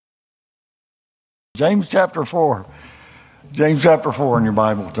James chapter 4. James chapter 4 in your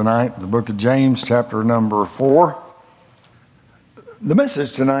Bible tonight. The book of James chapter number 4. The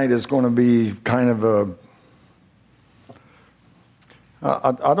message tonight is going to be kind of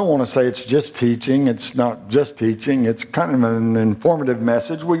I don't want to say it's just teaching. It's not just teaching. It's kind of an informative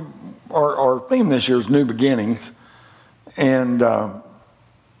message. Our theme this year is New Beginnings. And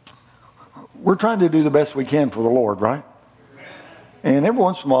we're trying to do the best we can for the Lord, right? And every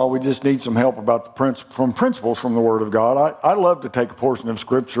once in a while, we just need some help about principles from the Word of God. I love to take a portion of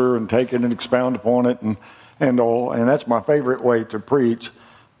Scripture and take it and expound upon it and all, and that's my favorite way to preach.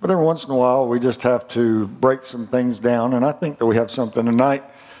 But every once in a while, we just have to break some things down, and I think that we have something tonight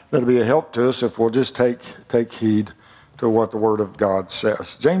that'll be a help to us if we'll just take heed to what the Word of God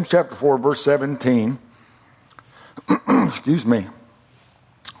says. James chapter 4, verse 17. Excuse me.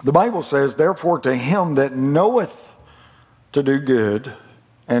 The Bible says, "Therefore to him that knoweth to do good,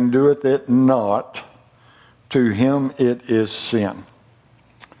 and doeth it not, to him it is sin."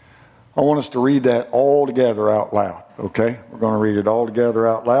 I want us to read that all together out loud, okay? We're going to read it all together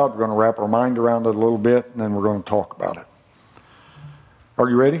out loud. We're going to wrap our mind around it a little bit, and then we're going to talk about it. Are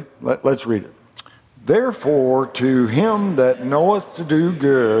you ready? Let's read it. "Therefore to him that knoweth to do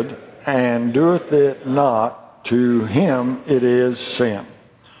good, and doeth it not, to him it is sin."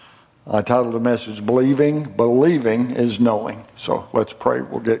 I titled the message, Believing is Knowing. So let's pray.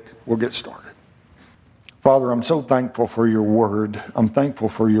 We'll get started. Father, I'm so thankful for your word. I'm thankful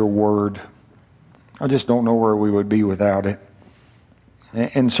for your word. I just don't know where we would be without it.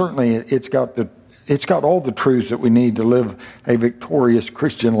 And certainly it's got all the truths that we need to live a victorious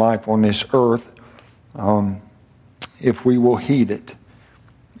Christian life on this earth, if we will heed it,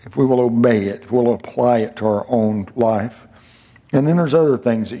 if we will obey it, if we'll apply it to our own life. And then there's other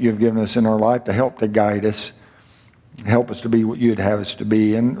things that you've given us in our life to help to guide us, help us to be what you'd have us to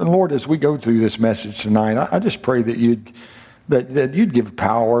be. And Lord, as we go through this message tonight, I just pray that you'd give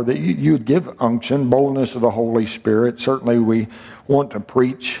power, that you'd give unction, boldness of the Holy Spirit. Certainly we want to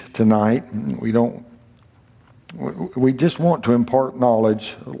preach tonight. We just want to impart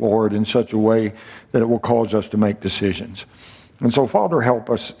knowledge, Lord, in such a way that it will cause us to make decisions. And so, Father, help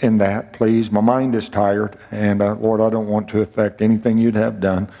us in that, please. My mind is tired, and Lord, I don't want to affect anything you'd have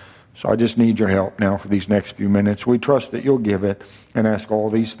done. So I just need your help now for these next few minutes. We trust that you'll give it and ask all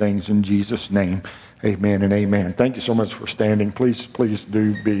these things in Jesus' name. Amen and amen. Thank you so much for standing. Please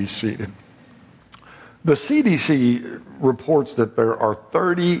do be seated. The CDC reports that there are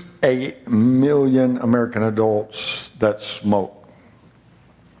 38 million American adults that smoke.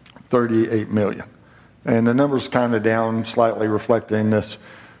 38 million. And the number's kind of down slightly, reflecting this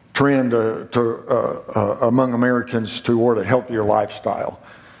trend among Americans toward a healthier lifestyle.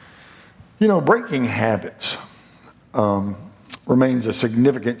 You know, breaking habits remains a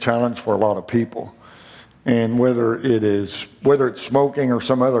significant challenge for a lot of people. And whether it's smoking or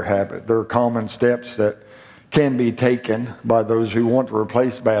some other habit, there are common steps that can be taken by those who want to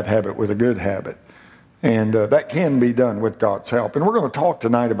replace a bad habit with a good habit. And that can be done with God's help. And we're going to talk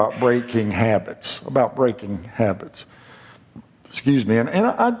tonight about breaking habits. Excuse me. And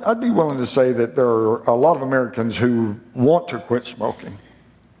I'd be willing to say that there are a lot of Americans who want to quit smoking.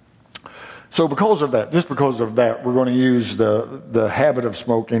 So because of that, we're going to use the habit of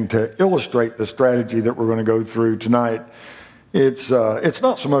smoking to illustrate the strategy that we're going to go through tonight. It's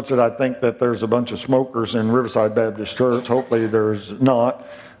not so much that I think that there's a bunch of smokers in Riverside Baptist Church. Hopefully there's not.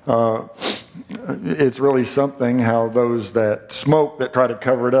 It's really something how those that smoke, that try to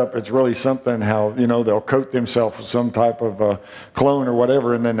cover it up, it's really something how, they'll coat themselves with some type of cologne or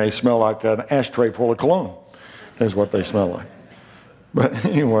whatever, and then they smell like an ashtray full of cologne is what they smell like. But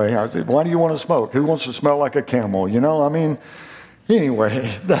anyway, I said, why do you want to smoke? Who wants to smell like a camel?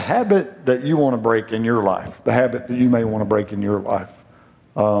 Anyway, the habit that you want to break in your life, the habit that you may want to break in your life,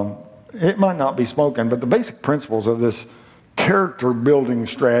 it might not be smoking, but the basic principles of this character building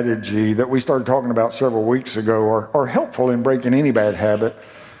strategy that we started talking about several weeks ago are helpful in breaking any bad habit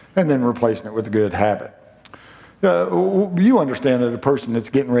and then replacing it with a good habit. You understand that a person that's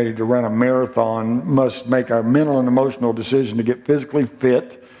getting ready to run a marathon must make a mental and emotional decision to get physically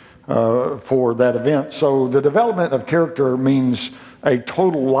fit for that event. So the development of character means a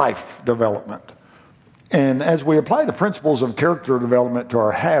total life development. And as we apply the principles of character development to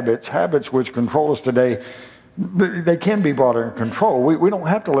our habits which control us today, they can be brought under control. We don't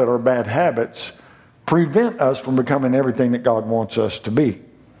have to let our bad habits prevent us from becoming everything that God wants us to be.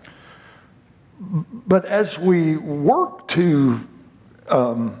 But as we work to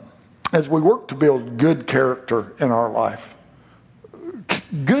build good character in our life,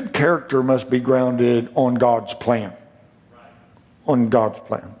 good character must be grounded on God's plan. on God's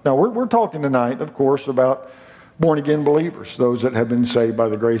plan. Now, we're talking tonight, of course, about born-again believers, those that have been saved by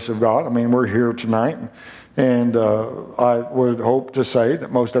the grace of God. I mean, we're here tonight, and I would hope to say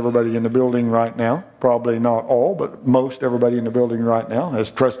that most everybody in the building right now, probably not all, but most everybody in the building right now has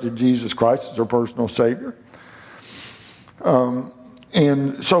trusted Jesus Christ as their personal Savior.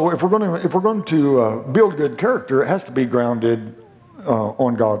 And so if we're going to build good character, it has to be grounded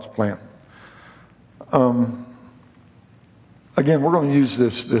on God's plan. Again, we're going to use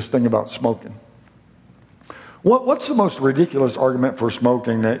this thing about smoking. What's the most ridiculous argument for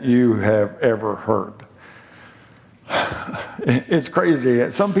smoking that you have ever heard? It's crazy.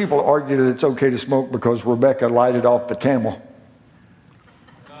 Some people argue that it's okay to smoke because Rebecca lighted off the camel.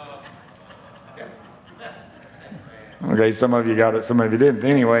 Okay, some of you got it, some of you didn't.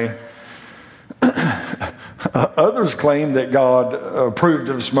 Anyway, others claim that God approved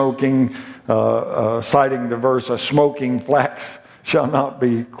of smoking, citing the verse, "A smoking flax shall not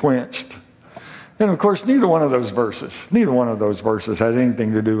be quenched." And of course, neither one of those verses has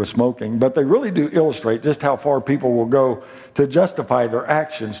anything to do with smoking, but they really do illustrate just how far people will go to justify their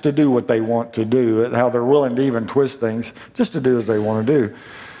actions, to do what they want to do, and how they're willing to even twist things just to do as they want to do.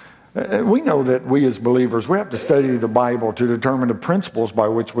 We know that we as believers, we have to study the Bible to determine the principles by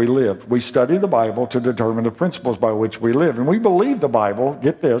which we live. We study the Bible to determine the principles by which we live. And we believe the Bible,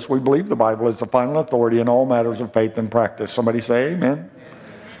 get this, we believe the Bible is the final authority in all matters of faith and practice. Somebody say amen.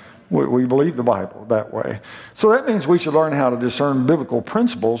 We believe the Bible that way. So that means we should learn how to discern biblical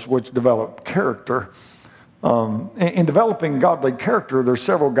principles which develop character. In developing godly character, there's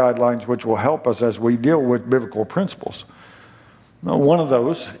several guidelines which will help us as we deal with biblical principles. Now, one of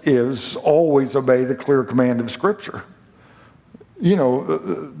those is always obey the clear command of Scripture. You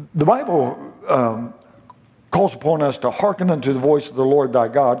know, the Bible calls upon us to hearken unto the voice of the Lord thy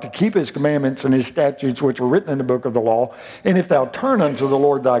God, to keep his commandments and his statutes which are written in the book of the law. And if thou turn unto the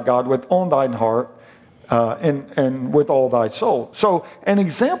Lord thy God with all thine heart and with all thy soul. So an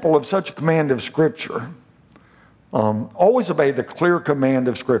example of such a command of Scripture, always obey the clear command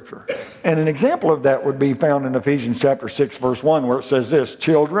of Scripture. And an example of that would be found in Ephesians chapter 6, verse 1, where it says this,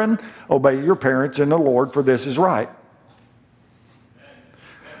 "Children, obey your parents in the Lord, for this is right."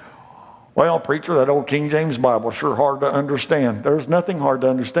 Well, preacher, that old King James Bible, sure hard to understand. There's nothing hard to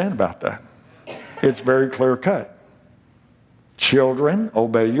understand about that. It's very clear cut. Children,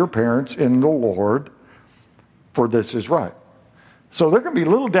 obey your parents in the Lord, for this is right. So there can be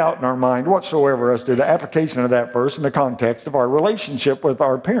little doubt in our mind whatsoever as to the application of that verse in the context of our relationship with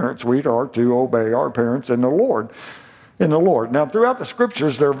our parents. We are to obey our parents in the Lord. Now, throughout the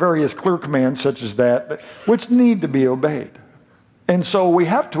Scriptures, there are various clear commands such as that which need to be obeyed. And so we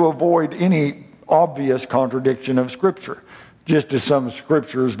have to avoid any obvious contradiction of Scripture. Just as some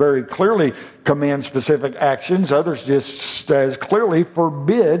Scriptures very clearly command specific actions, others just as clearly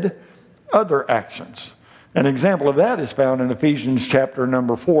forbid other actions. An example of that is found in Ephesians chapter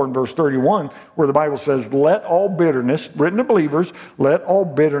number 4 and verse 31, where the Bible says, "Let all bitterness," written to believers, "let all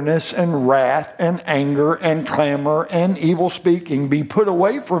bitterness and wrath and anger and clamor and evil speaking be put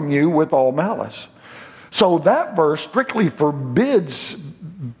away from you with all malice." So that verse strictly forbids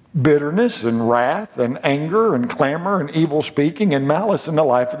bitterness and wrath and anger and clamor and evil speaking and malice in the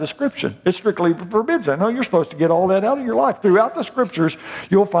life of the Scripture. It strictly forbids that. No, you're supposed to get all that out of your life. Throughout the Scriptures,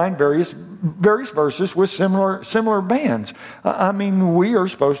 you'll find various verses with similar bans. I mean, we are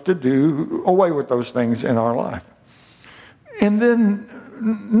supposed to do away with those things in our life. And then,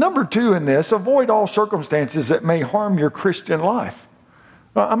 number 2 in this, avoid all circumstances that may harm your Christian life.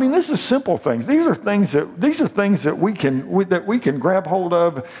 I mean, this is simple things. These are things that we can grab hold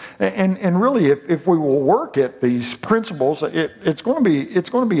of, and really, if we will work at these principles, it's going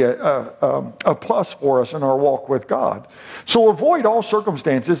to be a plus for us in our walk with God. So avoid all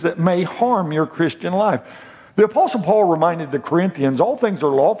circumstances that may harm your Christian life. The Apostle Paul reminded the Corinthians, "All things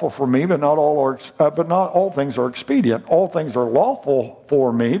are lawful for me, but not all things are expedient. All things are lawful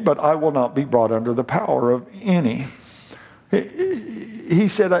for me, but I will not be brought under the power of any." He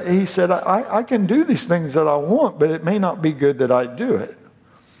said, I can do these things that I want, but it may not be good that I do it.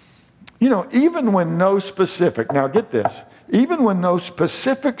 You know, even when no specific, now get this, even when no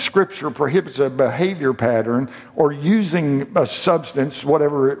specific Scripture prohibits a behavior pattern or using a substance,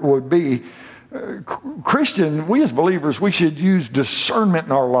 whatever it would be, Christian, we as believers, we should use discernment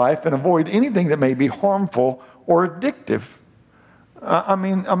in our life and avoid anything that may be harmful or addictive. I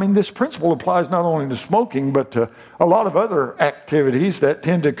mean, this principle applies not only to smoking, but to a lot of other activities that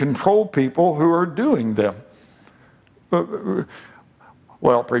tend to control people who are doing them.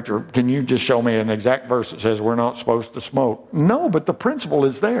 Well, preacher, can you just show me an exact verse that says we're not supposed to smoke? No, but the principle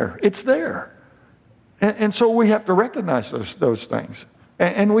is there. It's there. And so we have to recognize those things.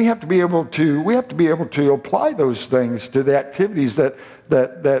 And we have to be able to apply those things to the activities that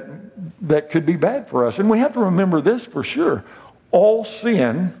could be bad for us. And we have to remember this for sure. All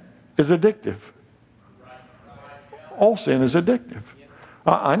sin is addictive. All sin is addictive.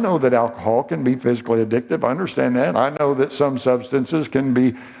 I know that alcohol can be physically addictive. I understand that. I know that some substances can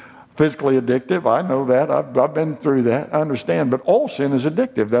be physically addictive. I know that. I've been through that. I understand. But all sin is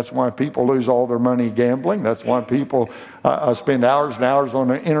addictive. That's why people lose all their money gambling. That's why people spend hours and hours on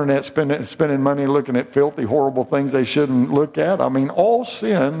the internet spending money looking at filthy, horrible things they shouldn't look at. I mean, all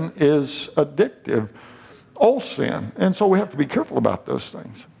sin is addictive. All sin. And so we have to be careful about those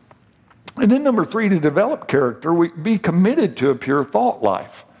things. And then number 3, to develop character, we be committed to a pure thought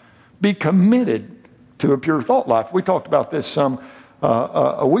life. Be committed to a pure thought life. We talked about this some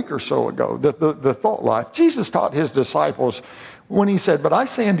a week or so ago, the thought life. Jesus taught his disciples when he said, "But I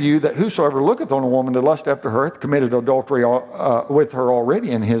say unto you that whosoever looketh on a woman to lust after her hath committed adultery with her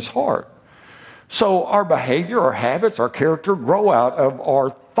already in his heart." So our behavior, our habits, our character grow out of our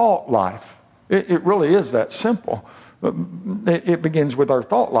thought life. It really is that simple. It begins with our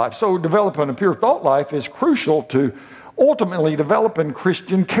thought life. So developing a pure thought life is crucial to ultimately developing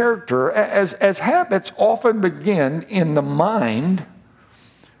Christian character, as habits often begin in the mind.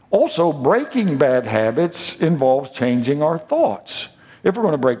 Also, breaking bad habits involves changing our thoughts if we're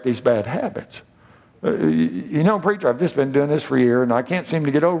going to break these bad habits. Preacher, I've just been doing this for a year and I can't seem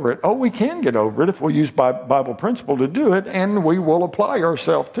to get over it. Oh, we can get over it if we use Bible principle to do it, and we will apply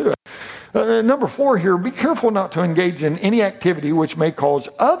ourselves to it. Number 4 here, be careful not to engage in any activity which may cause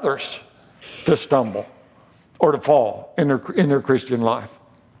others to stumble or to fall in their Christian life.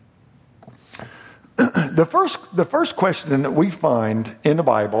 The first question that we find in the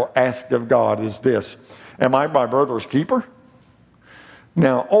Bible asked of God is this: am I my brother's keeper?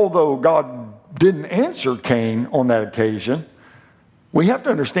 Now, although God didn't answer Cain on that occasion, we have to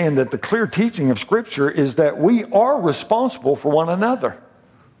understand that the clear teaching of Scripture is that we are responsible for one another.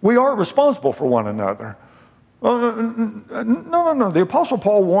 We are responsible for one another. No. The Apostle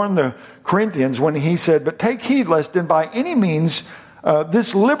Paul warned the Corinthians when he said, "But take heed lest in by any means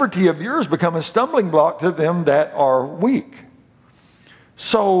this liberty of yours become a stumbling block to them that are weak."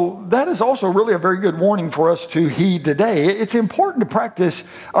 So that is also really a very good warning for us to heed today. It's important to practice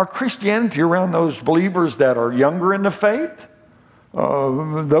our Christianity around those believers that are younger in the faith,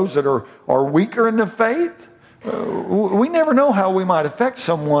 those that are weaker in the faith. We never know how we might affect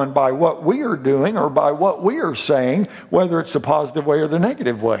someone by what we are doing or by what we are saying, whether it's the positive way or the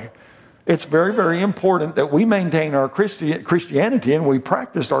negative way. It's very, very important that we maintain our Christianity and we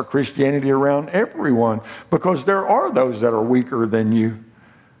practice our Christianity around everyone, because there are those that are weaker than you.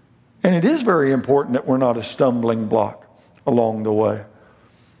 And it is very important that we're not a stumbling block along the way.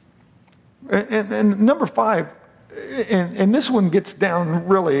 And number 5, and this one gets down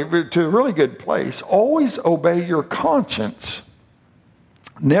really to a really good place. Always obey your conscience.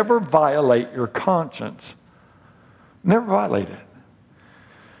 Never violate your conscience. Never violate it.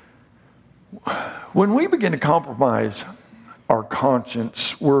 When we begin to compromise our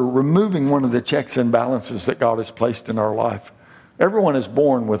conscience, we're removing one of the checks and balances that God has placed in our life. Everyone is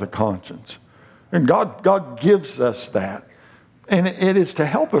born with a conscience. And God gives us that. And it is to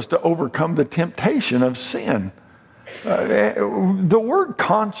help us to overcome the temptation of sin. The word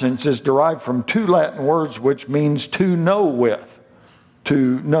conscience is derived from 2 Latin words which means to know with.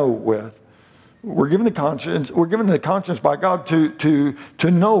 To know with. We're given the conscience by God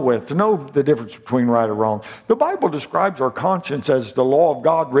to know with, to know the difference between right or wrong. The Bible describes our conscience as the law of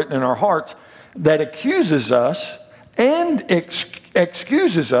God written in our hearts that accuses us and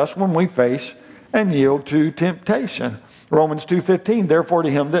excuses us when we face and yield to temptation. Romans 2:15, therefore to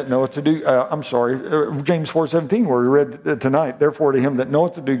him that knoweth to do, James 4:17, where we read tonight, therefore to him that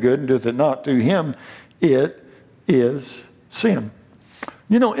knoweth to do good and doeth it not, to him it is sin.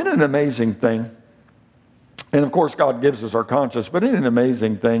 Isn't it an amazing thing? And of course God gives us our conscience, but isn't it an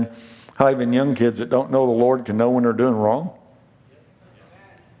amazing thing how even young kids that don't know the Lord can know when they're doing wrong?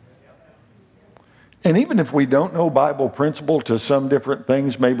 And even if we don't know Bible principle to some different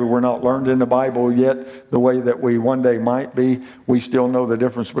things, maybe we're not learned in the Bible yet the way that we one day might be, we still know the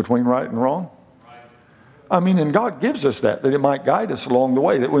difference between right and wrong. And God gives us that it might guide us along the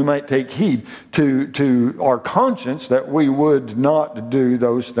way, that we might take heed to our conscience, that we would not do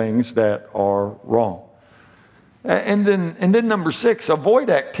those things that are wrong. And then number 6,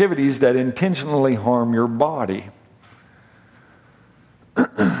 avoid activities that intentionally harm your body.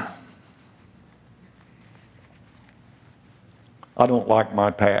 I don't like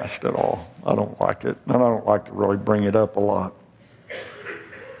my past at all. I don't like it. And I don't like to really bring it up a lot.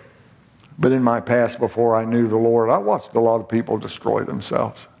 But in my past, before I knew the Lord, I watched a lot of people destroy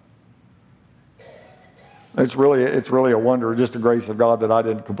themselves. It's really a wonder, just the grace of God, that I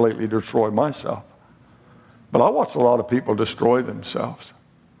didn't completely destroy myself. But I watched a lot of people destroy themselves.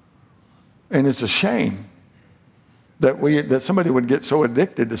 And it's a shame that somebody would get so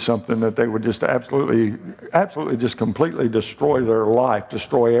addicted to something that they would just absolutely just completely destroy their life,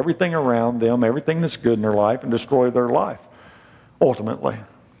 destroy everything around them, everything that's good in their life, and destroy their life, ultimately.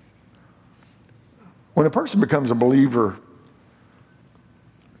 When a person becomes a believer,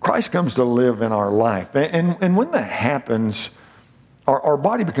 Christ comes to live in our life. And when that happens, our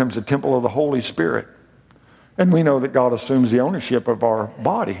body becomes a temple of the Holy Spirit. And we know that God assumes the ownership of our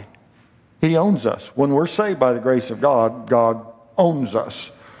body. He owns us. When we're saved by the grace of God, God owns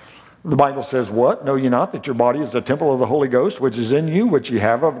us. The Bible says, what? Know ye not that your body is the temple of the Holy Ghost, which is in you, which ye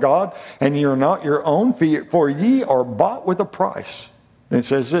have of God, and ye are not your own, for ye are bought with a price. And it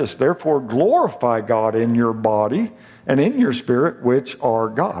says this, therefore glorify God in your body and in your spirit, which are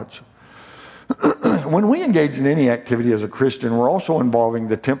God's. When we engage in any activity as a Christian, we're also involving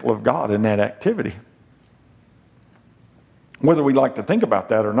the temple of God in that activity. Whether we like to think about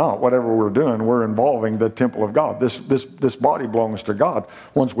that or not, whatever we're doing, we're involving the temple of God. This body belongs to God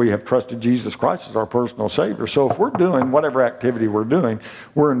once we have trusted Jesus Christ as our personal Savior. So if we're doing whatever activity we're doing,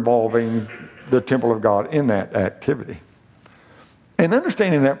 we're involving the temple of God in that activity. And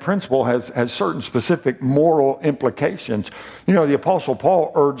understanding that principle has certain specific moral implications. You know, the Apostle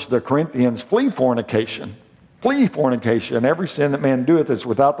Paul urged the Corinthians, flee fornication. Flee fornication. Every sin that man doeth is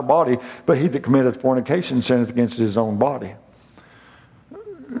without the body, but he that committeth fornication sinneth against his own body.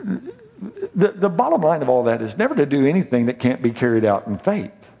 The bottom line of all that is never to do anything that can't be carried out in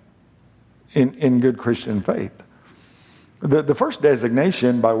faith, in good Christian faith. The first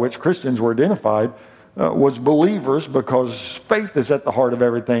designation by which Christians were identified was believers, because faith is at the heart of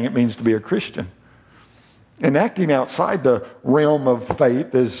everything it means to be a Christian. And acting outside the realm of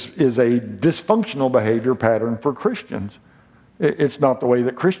faith is a dysfunctional behavior pattern for Christians. It's not the way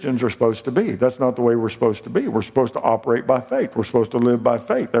that Christians are supposed to be. That's not the way we're supposed to be. We're supposed to operate by faith. We're supposed to live by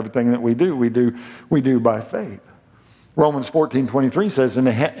faith. Everything that we do by faith. Romans 14:23 says,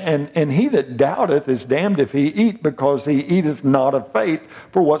 and he that doubteth is damned if he eat, because he eateth not of faith,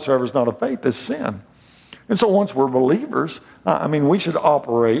 for whatsoever is not of faith is sin. And so once we're believers, we should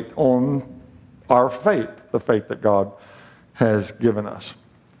operate on our faith, the faith that God has given us.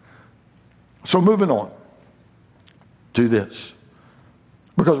 So moving on to this,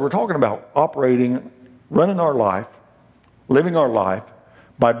 because we're talking about operating, running our life, living our life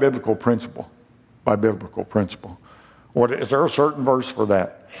by biblical principle. By biblical principle. Is there a certain verse for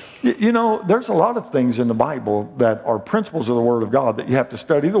that? You know, there's a lot of things in the Bible that are principles of the Word of God that you have to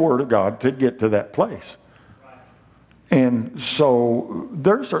study the Word of God to get to that place. And so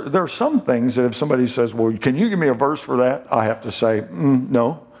there are some things that if somebody says, well, can you give me a verse for that? I have to say,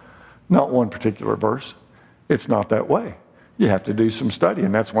 no, not one particular verse. It's not that way. You have to do some study,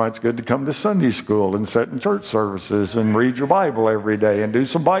 and that's why it's good to come to Sunday school and sit in church services and read your Bible every day and do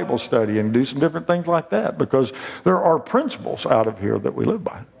some Bible study and do some different things like that, because there are principles out of here that we live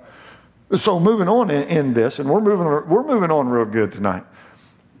by. So moving on in this, and we're moving on real good tonight.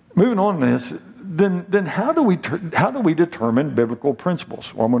 Moving on in this, then how do we determine biblical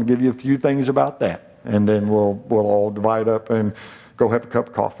principles? Well, I'm going to give you a few things about that, and then we'll all divide up and go have a cup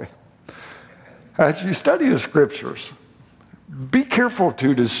of coffee. As you study the Scriptures, be careful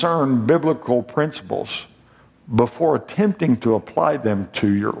to discern biblical principles before attempting to apply them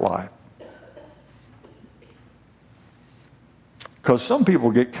to your life. Because some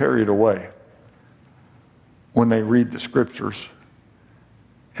people get carried away when they read the Scriptures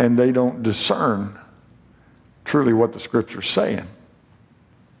and they don't discern truly what the Scripture's saying.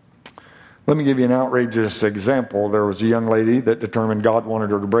 Let me give you an outrageous example. There was a young lady that determined God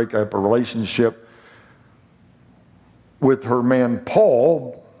wanted her to break up a relationship with her man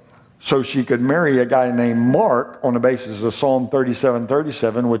Paul so she could marry a guy named Mark on the basis of Psalm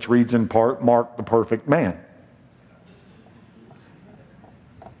 37:37, which reads in part, Mark the perfect man.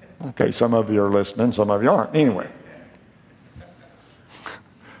 Okay, some of you are listening, some of you aren't. Anyway.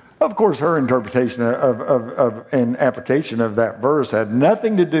 Of course, her interpretation of and application of that verse had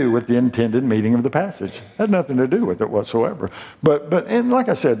nothing to do with the intended meaning of the passage. Had nothing to do with it whatsoever. But and like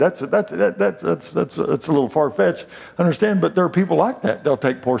I said, that's a little far-fetched, understand. But there are people like that. They'll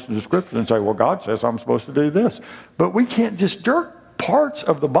take portions of Scripture and say, "Well, God says I'm supposed to do this," but we can't just jerk parts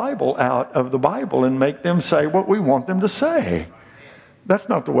of the Bible out of the Bible and make them say what we want them to say. That's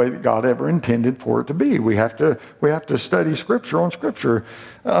not the way that God ever intended for it to be. We have to study Scripture on Scripture.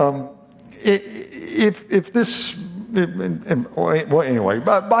 If this well, anyway,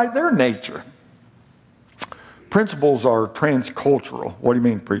 by their nature, principles are transcultural. What do you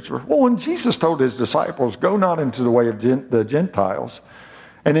mean, preacher? Well, when Jesus told his disciples, go not into the way of the Gentiles,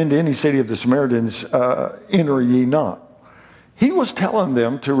 and into any city of the Samaritans enter ye not, he was telling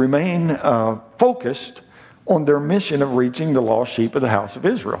them to remain focused on their mission of reaching the lost sheep of the house of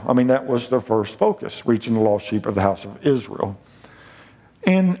Israel. I mean, that was their first focus, reaching the lost sheep of the house of Israel.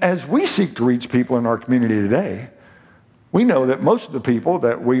 And as we seek to reach people in our community today, we know that most of the people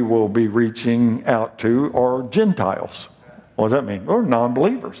that we will be reaching out to are Gentiles. What does that mean? They're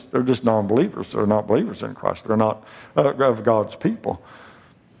non-believers. They're just non-believers. They're not believers in Christ. They're not of God's people.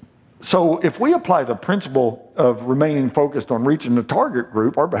 So if we apply the principle of remaining focused on reaching the target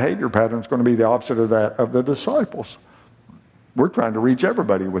group, our behavior pattern is going to be the opposite of that of the disciples. We're trying to reach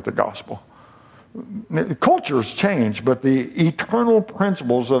everybody with the gospel. Cultures change, but the eternal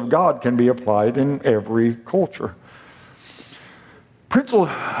principles of God can be applied in every culture. Principles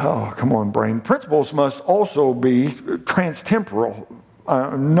must also be transtemporal,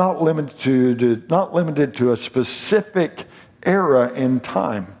 not limited to a specific era in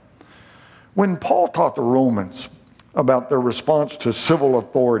time. When Paul taught the Romans about their response to civil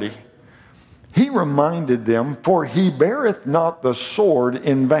authority, he reminded them, for he beareth not the sword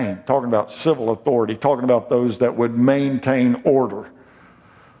in vain. Talking about civil authority, talking about those that would maintain order.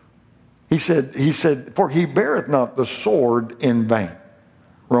 He said, for he beareth not the sword in vain.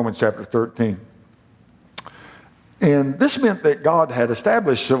 Romans chapter 13. And this meant that God had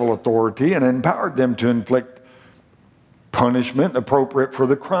established civil authority and empowered them to inflict punishment appropriate for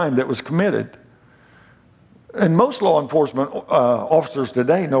the crime that was committed. And most law enforcement officers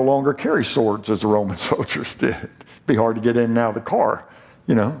today no longer carry swords as the Roman soldiers did. It'd be hard to get in and out of the car,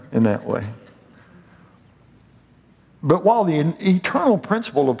 in that way. But while the eternal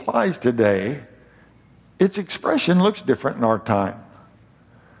principle applies today, its expression looks different in our time.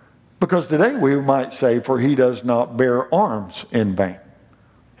 Because today we might say, for he does not bear arms in vain.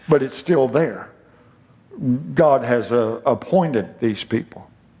 But it's still there. God has appointed these people.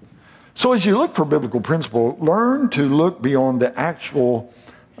 So as you look for biblical principle, learn to look beyond the actual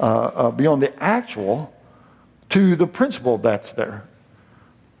to the principle that's there.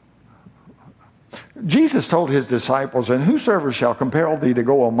 Jesus told his disciples, and whosoever shall compel thee to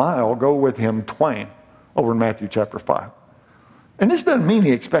go a mile, go with him twain, over in Matthew chapter 5. And this doesn't mean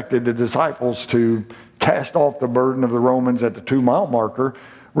he expected the disciples to cast off the burden of the Romans at the 2-mile marker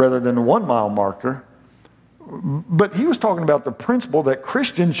rather than the 1-mile marker. But he was talking about the principle that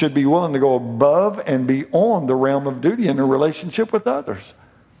Christians should be willing to go above and beyond the realm of duty in their relationship with others.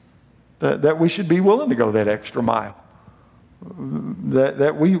 That we should be willing to go that extra mile.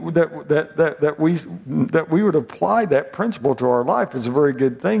 That we would apply that principle to our life is a very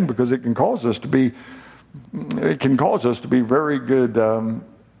good thing, because it can cause us to be very good.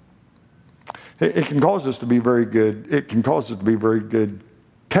 It can cause us to be very good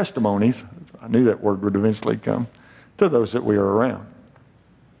testimonies. I knew that word would eventually come to those that we are around.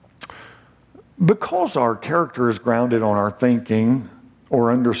 Because our character is grounded on our thinking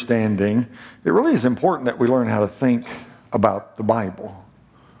or understanding, it really is important that we learn how to think about the Bible.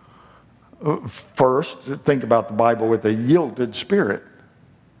 First, think about the Bible with a yielded spirit.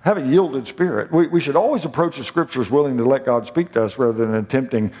 Have a yielded spirit. We should always approach the Scriptures willing to let God speak to us rather than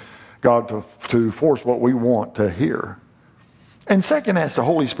attempting God to force what we want to hear. And second, ask the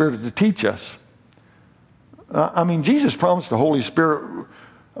Holy Spirit to teach us. Jesus promised the Holy Spirit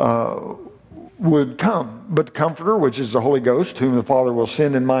would come. But the Comforter, which is the Holy Ghost, whom the Father will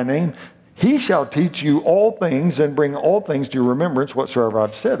send in my name, he shall teach you all things and bring all things to your remembrance whatsoever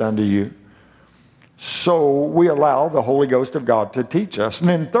I've said unto you. So we allow the Holy Ghost of God to teach us. And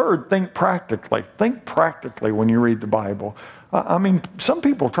then third, think practically. Think practically when you read the Bible. Some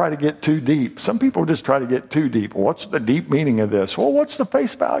people try to get too deep. Some people just try to get too deep. What's the deep meaning of this? Well, what's the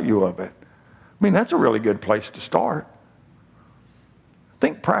face value of it? That's a really good place to start.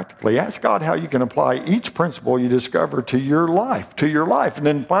 Think practically. Ask God how you can apply each principle you discover to your life. And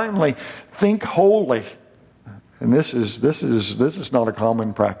then finally, think wholly. And this is not a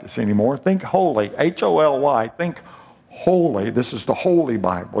common practice anymore. Think holy, H-O-L-Y. Think holy. This is the Holy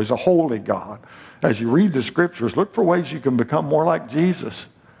Bible. He's a holy God. As you read the Scriptures, look for ways you can become more like Jesus.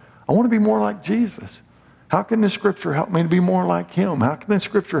 I want to be more like Jesus. How can the Scripture help me to be more like Him? How can the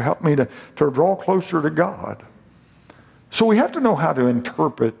Scripture help me to draw closer to God? So we have to know how to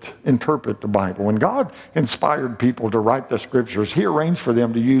interpret the Bible. When God inspired people to write the Scriptures, He arranged for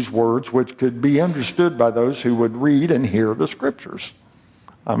them to use words which could be understood by those who would read and hear the Scriptures.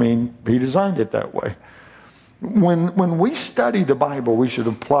 He designed it that way. When we study the Bible, we should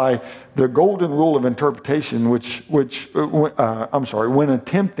apply the golden rule of interpretation, when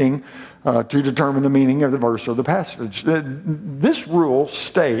attempting to determine the meaning of the verse or the passage. This rule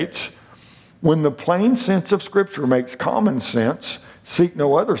states, when the plain sense of Scripture makes common sense, seek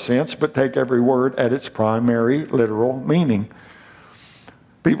no other sense, but take every word at its primary literal meaning.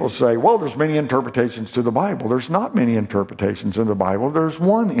 People say, well, there's many interpretations to the Bible. There's not many interpretations in the Bible. There's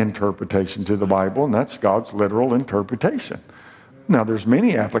one interpretation to the Bible, and that's God's literal interpretation. Now, there's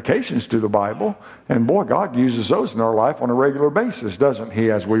many applications to the Bible, and boy, God uses those in our life on a regular basis, doesn't He?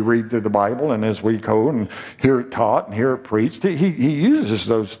 As we read through the Bible and as we go and hear it taught and hear it preached, He uses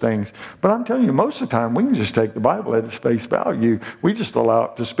those things. But I'm telling you, most of the time, we can just take the Bible at its face value. We just allow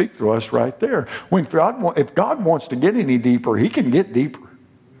it to speak to us right there. If God wants to get any deeper, He can get deeper.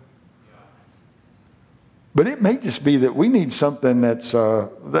 But it may just be that we need something that's,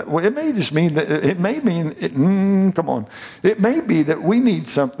 it may just mean that, it may be that we need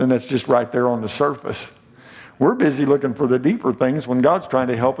something that's just right there on the surface. We're busy looking for the deeper things when God's trying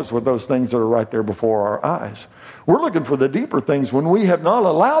to help us with those things that are right there before our eyes. We're looking for the deeper things when we have not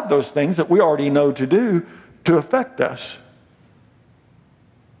allowed those things that we already know to do to affect us.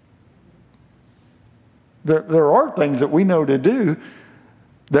 There are things that we know to do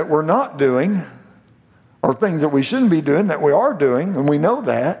that we're not doing, or things that we shouldn't be doing that we are doing, and we know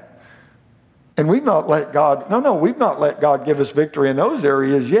that. And we've not let God give us victory in those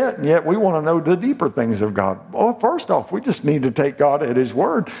areas yet, and yet we want to know the deeper things of God. Well, first off, we just need to take God at His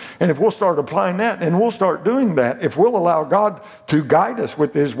word. And if we'll start applying that, and we'll start doing that, if we'll allow God to guide us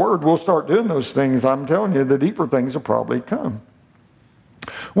with His word, we'll start doing those things. I'm telling you, the deeper things will probably come.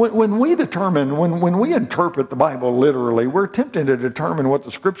 When we interpret the Bible literally, we're attempting to determine what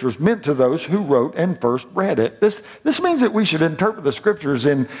the Scriptures meant to those who wrote and first read it. This means that we should interpret the Scriptures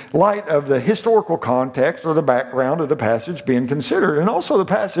in light of the historical context or the background of the passage being considered. And also the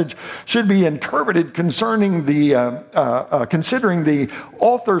passage should be interpreted considering the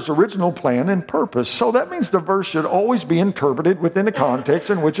author's original plan and purpose. So that means the verse should always be interpreted within the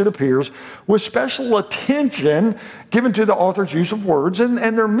context in which it appears, with special attention given to the author's use of words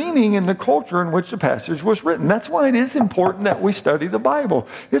and their meaning in the culture in which the passage was written. That's why it is important that we study the Bible.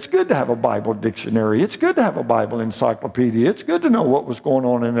 It's good to have a Bible dictionary. It's good to have a Bible encyclopedia. It's good to know what was going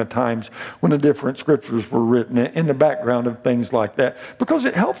on in the times when the different scriptures were written, in the background of things like that, because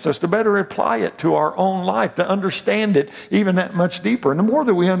it helps us to better apply it to our own life, to understand it even that much deeper. And the more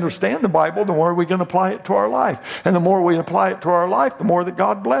that we understand the Bible, the more we can apply it to our life. And the more we apply it to our life, the more that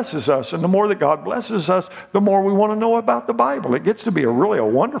God blesses us. And the more that God blesses us, the more we want to know about the Bible. It gets to be a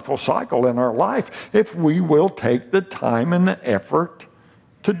wonderful cycle in our life if we will take the time and the effort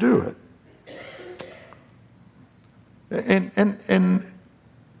to do it. And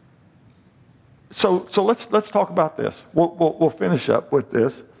so let's talk about this. We'll finish up with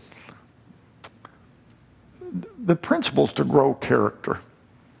this. The principles to grow character.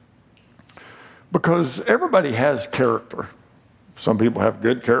 Because everybody has character. Some people have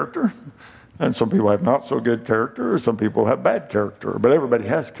good character, and some people have not so good character, or some people have bad character, but everybody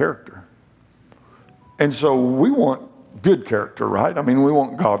has character. And so we want good character, right? I mean, we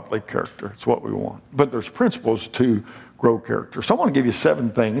want godly character. It's what we want. But there's principles to grow character. So I want to give you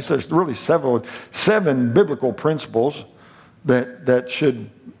 7 things. There's really 7 biblical principles that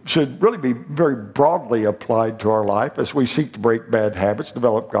should really be very broadly applied to our life as we seek to break bad habits,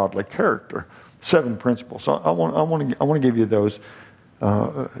 develop godly character. 7 principles. So I want to give you those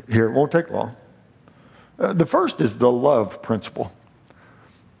here. It won't take long. The first is the love principle.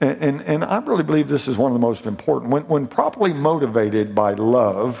 And I really believe this is one of the most important. When properly motivated by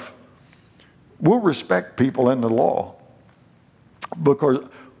love, we'll respect people in the law.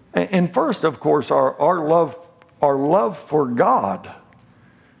 And first, of course, our love for God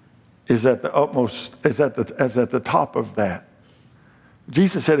is at the utmost, is at the top of that.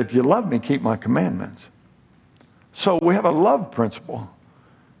 Jesus said, if you love me, keep my commandments. So we have a love principle.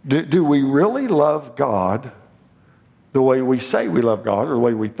 Do we really love God the way we say we love God or the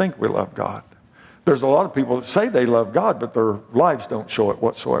way we think we love God? There's a lot of people that say they love God, but their lives don't show it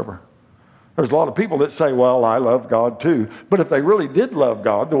whatsoever. There's a lot of people that say, well, I love God too. But if they really did love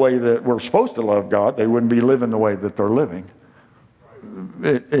God the way that we're supposed to love God, they wouldn't be living the way that they're living.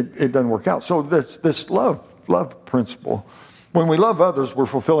 It doesn't work out. So this love principle. When we love others, we're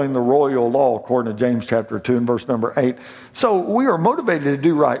fulfilling the royal law according to James chapter 2 and verse number 8. So we are motivated to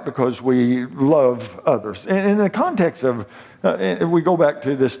do right because we love others. And in the context of, we go back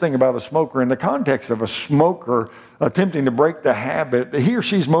to this thing about a smoker, in the context of a smoker attempting to break the habit, he or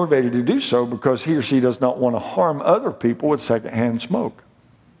she's motivated to do so because he or she does not want to harm other people with secondhand smoke.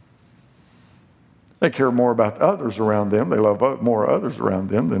 They care more about others around them. They love more others around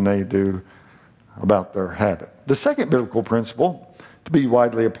them than they do about their habit. The second biblical principle to be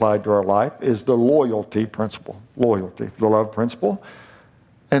widely applied to our life is the loyalty principle. Loyalty, the love principle.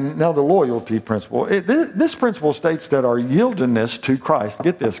 And now the loyalty principle. This principle states that our yieldedness to Christ,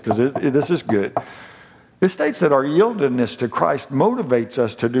 get this because this is good. It states that our yieldedness to Christ motivates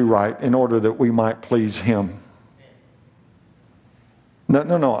us to do right in order that we might please Him.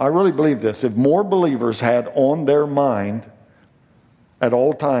 No, I really believe this. If more believers had on their mind at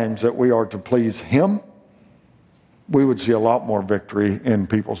all times that we are to please Him, we would see a lot more victory in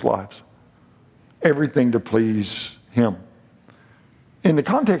people's lives. Everything to please Him. In the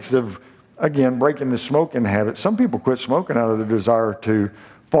context of, again, breaking the smoking habit, some people quit smoking out of the desire to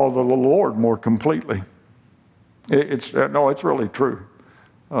follow the Lord more completely. It's really true.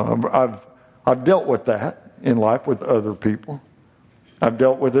 I've dealt with that in life with other people. I've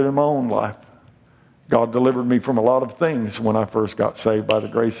dealt with it in my own life. God delivered me from a lot of things when I first got saved by the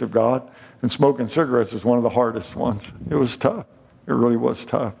grace of God. And smoking cigarettes is one of the hardest ones. It was tough. It really was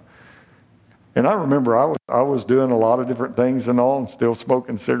tough. And I remember I was doing a lot of different things and all, and still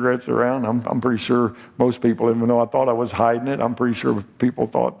smoking cigarettes around. I'm pretty sure most people, even though I thought I was hiding it, I'm pretty sure people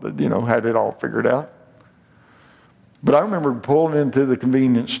thought that, had it all figured out. But I remember pulling into the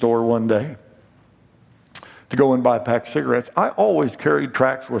convenience store one day to go and buy a pack of cigarettes. I always carried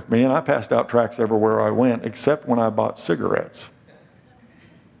tracts with me, and I passed out tracts everywhere I went, except when I bought cigarettes.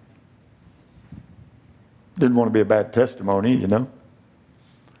 Didn't want to be a bad testimony,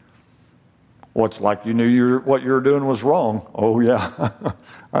 What's like you knew what you were doing was wrong. Oh, yeah,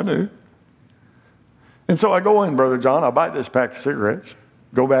 I knew. And so I go in, Brother John, I buy this pack of cigarettes,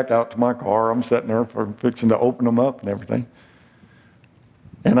 go back out to my car. I'm sitting there fixing to open them up and everything.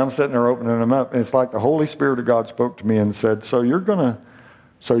 And I'm sitting there opening them up, and it's like the Holy Spirit of God spoke to me and said, so you're gonna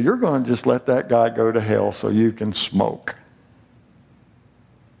just let that guy go to hell so you can smoke.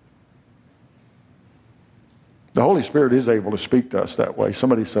 The Holy Spirit is able to speak to us that way.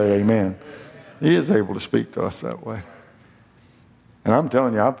 Somebody say amen. He is able to speak to us that way. And I'm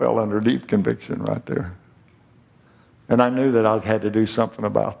telling you, I fell under deep conviction right there. And I knew that I had to do something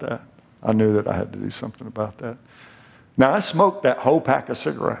about that. Now, I smoked that whole pack of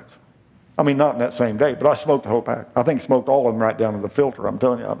cigarettes. I mean, not in that same day, but I smoked the whole pack. I think smoked all of them right down to the filter, I'm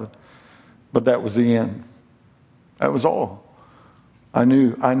telling you. But that was the end. That was all. I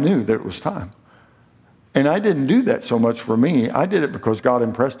knew that it was time. And I didn't do that so much for me. I did it because God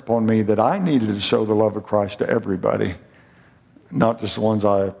impressed upon me that I needed to show the love of Christ to everybody, not just the ones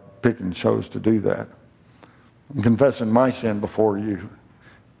I picked and chose to do that. I'm confessing my sin before you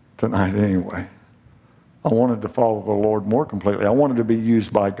tonight anyway. I wanted to follow the Lord more completely. I wanted to be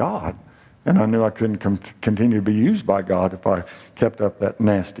used by God. And I knew I couldn't continue to be used by God if I kept up that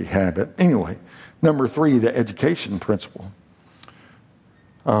nasty habit. Anyway, number 3, the education principle.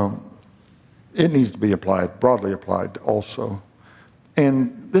 It needs to be broadly applied also.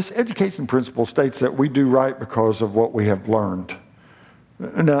 And this education principle states that we do right because of what we have learned.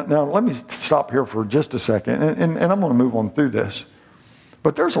 Now let me stop here for just a second, and I'm going to move on through this.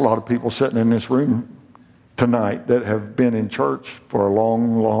 But there's a lot of people sitting in this room tonight that have been in church for a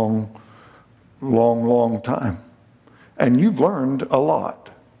long time. And you've learned a lot.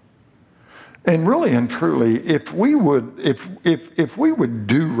 And really and truly, if we would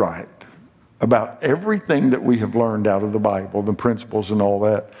do right about everything that we have learned out of the Bible, the principles and all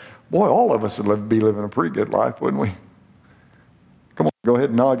that, boy, all of us would be living a pretty good life, wouldn't we? Come on, go ahead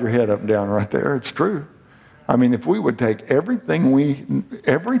and nod your head up and down right there. It's true. I mean, if we would take everything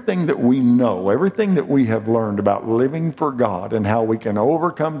that we know, everything that we have learned about living for God and how we can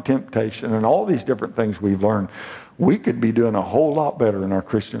overcome temptation and all these different things we've learned, we could be doing a whole lot better in our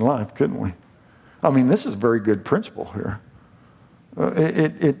Christian life, couldn't we? I mean, this is a very good principle here.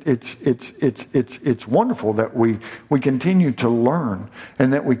 It's wonderful that we continue to learn,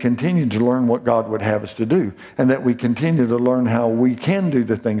 and that we continue to learn what God would have us to do, and that we continue to learn how we can do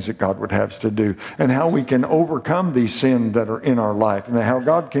the things that God would have us to do, and how we can overcome these sins that are in our life, and how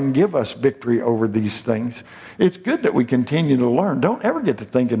God can give us victory over these things. It's good that we continue to learn. Don't ever get to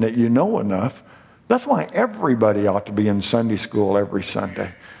thinking that you know enough. That's why everybody ought to be in Sunday school every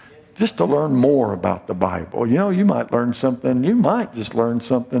Sunday. Just to learn more about the Bible. You might just learn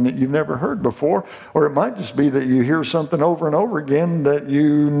something that you've never heard before, or it might just be that you hear something over and over again that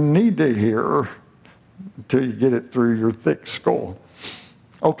you need to hear until you get it through your thick skull.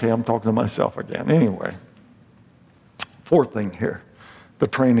 Okay, I'm talking to myself again. Anyway, 4th thing here, the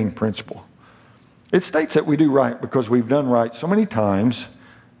training principle. It states that we do right because we've done right so many times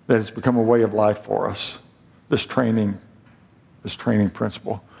that it's become a way of life for us. This training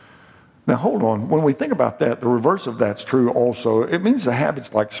principle. Now, hold on. When we think about that, the reverse of that's true also. It means the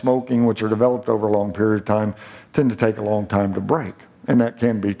habits like smoking, which are developed over a long period of time, tend to take a long time to break. And that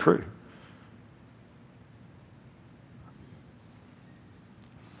can be true.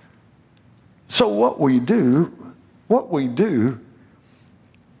 So what we do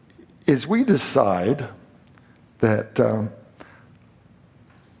is we decide that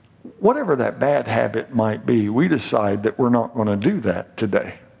whatever that bad habit might be, we decide that we're not going to do that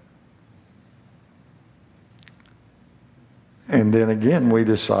today. And then again, we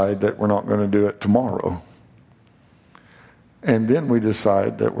decide that we're not going to do it tomorrow. And then we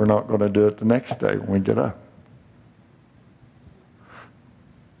decide that we're not going to do it the next day when we get up.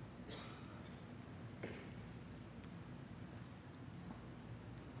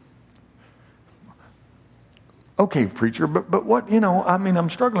 Okay, preacher, but what, I'm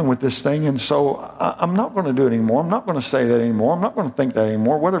struggling with this thing, and so I'm not going to do it anymore. I'm not going to say that anymore. I'm not going to think that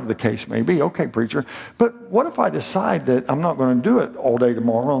anymore, whatever the case may be. Okay, preacher, but what if I decide that I'm not going to do it all day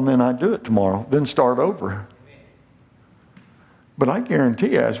tomorrow, and then I do it tomorrow, then start over? But I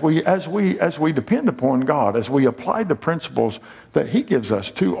guarantee you, as we depend upon God, as we apply the principles that He gives us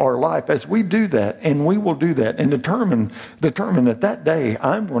to our life, as we do that, and we will do that, and determine that day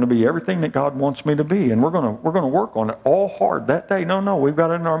I'm going to be everything that God wants me to be, and we're going to work on it all hard that day. No, we've got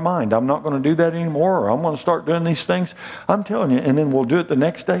it in our mind. I'm not going to do that anymore, or I'm going to start doing these things. I'm telling you, and then we'll do it the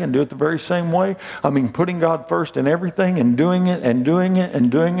next day and do it the very same way. Putting God first in everything and doing it and doing it and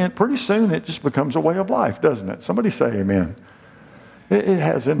doing it. Pretty soon it just becomes a way of life, doesn't it? Somebody say amen. It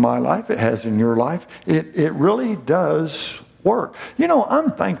has in my life. It has in your life. It really does work.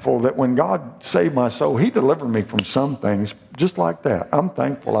 I'm thankful that when God saved my soul, He delivered me from some things just like that. I'm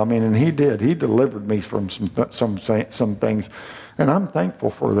thankful. And He did. He delivered me from some things, and I'm thankful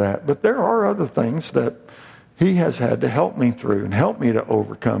for that. But there are other things that He has had to help me through and help me to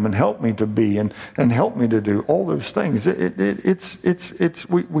overcome and help me to be and help me to do all those things.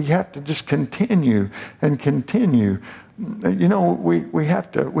 We have to just continue and continue. We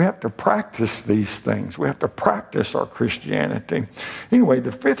have to practice these things. We have to practice our Christianity. Anyway,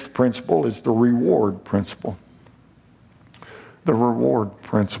 the fifth principle is the reward principle. The reward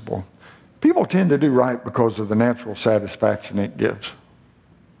principle. People tend to do right because of the natural satisfaction it gives.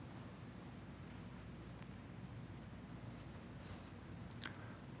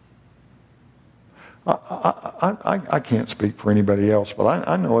 I can't speak for anybody else, but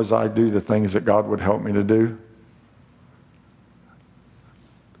I know as I do the things that God would help me to do,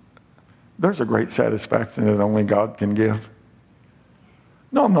 there's a great satisfaction that only God can give.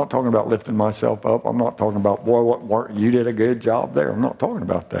 No, I'm not talking about lifting myself up. I'm not talking about, boy, you did a good job there. I'm not talking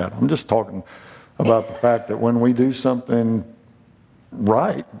about that. I'm just talking about the fact that when we do something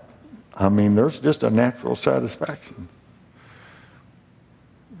right, there's just a natural satisfaction.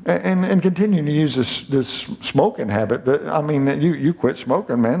 And continuing to use this smoking habit, you quit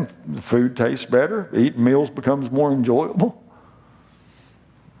smoking, man. The food tastes better. Eating meals becomes more enjoyable.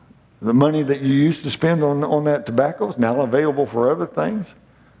 The money that you used to spend on that tobacco is now available for other things.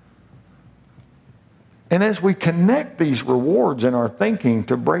 And as we connect these rewards in our thinking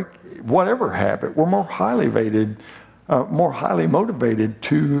to break whatever habit, we're more highly motivated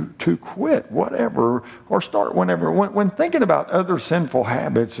to quit whatever or start whenever. When thinking about other sinful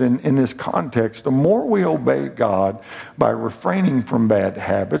habits in this context, the more we obey God by refraining from bad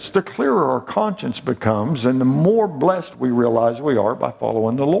habits, the clearer our conscience becomes and the more blessed we realize we are by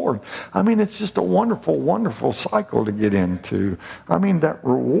following the Lord. It's just a wonderful, wonderful cycle to get into. That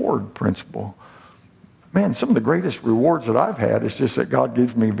reward principle. Man, some of the greatest rewards that I've had is just that God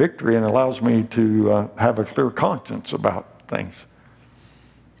gives me victory and allows me to have a clear conscience about things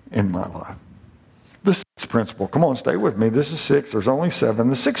in my life. The sixth principle, come on, stay with me. This is 6. There's only 7.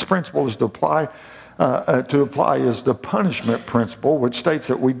 The sixth principle is to apply is the punishment principle, which states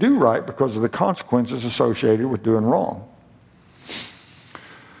that we do right because of the consequences associated with doing wrong.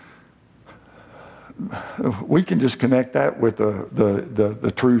 We can just connect that with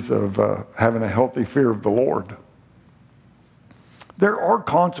the truth of having a healthy fear of the Lord. There are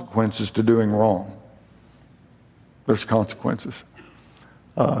consequences to doing wrong. There's consequences.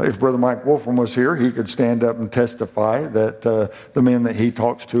 If Brother Mike Wolfram was here, he could stand up and testify that the men that he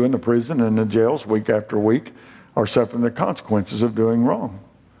talks to in the prison and the jails week after week are suffering the consequences of doing wrong.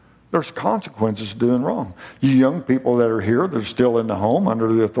 There's consequences to doing wrong. You young people that are here, that are still in the home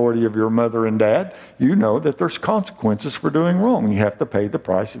under the authority of your mother and dad, you know that there's consequences for doing wrong. You have to pay the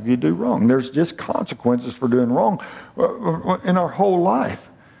price if you do wrong. There's just consequences for doing wrong in our whole life.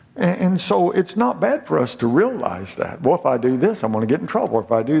 And so it's not bad for us to realize that. Well, if I do this, I'm going to get in trouble. If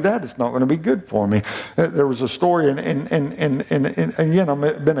I do that, it's not going to be good for me. There was a story, and again,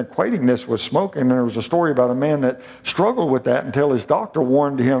 I've been equating this with smoking. There was a story about a man that struggled with that until his doctor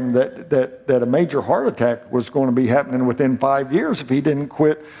warned him that a major heart attack was going to be happening within 5 years if he didn't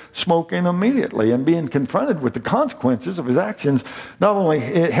quit smoking immediately. And being confronted with the consequences of his actions, not only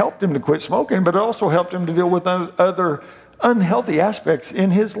it helped him to quit smoking, but it also helped him to deal with other unhealthy aspects in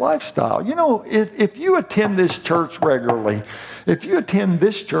his lifestyle. You know, if you attend this church regularly,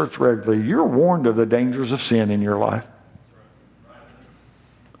 you're warned of the dangers of sin in your life.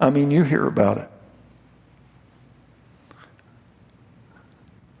 I mean, you hear about it.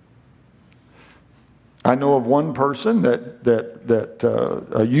 I know of one person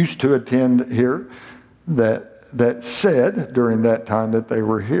that used to attend here that said during that time that they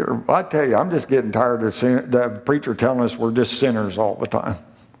were here, I tell you, I'm just getting tired of the preacher telling us we're just sinners all the time.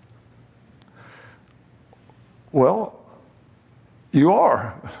 Well, you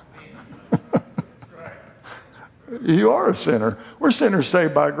are. You are a sinner. We're sinners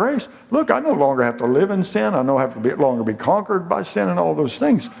saved by grace. Look, I no longer have to live in sin. I no longer be conquered by sin and all those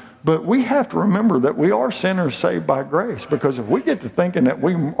things. But we have to remember that we are sinners saved by grace, because if we get to thinking that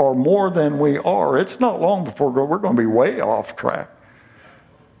we are more than we are, it's not long before we're going to be way off track.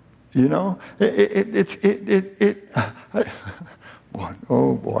 You know,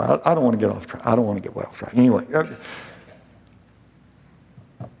 oh boy, I don't want to get off track. I don't want to get way off track. Anyway,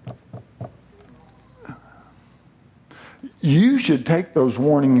 you should take those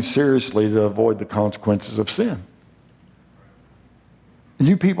warnings seriously to avoid the consequences of sin.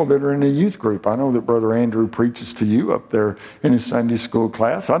 You people that are in the youth group, I know that Brother Andrew preaches to you up there in his Sunday school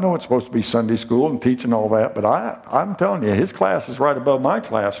class. I know it's supposed to be Sunday school and teaching all that, but I'm telling you, his class is right above my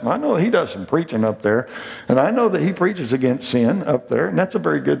class. And I know he does some preaching up there. And I know that he preaches against sin up there, and that's a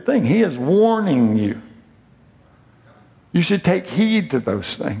very good thing. He is warning you. You should take heed to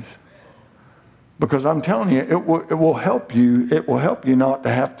those things. Because I'm telling you, it will help you. It will help you not to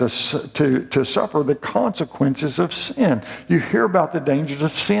have to suffer the consequences of sin. You hear about the dangers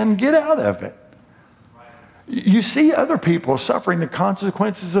of sin, get out of it. You see other people suffering the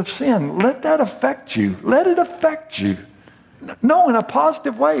consequences of sin. Let that affect you. Let it affect you. No, in a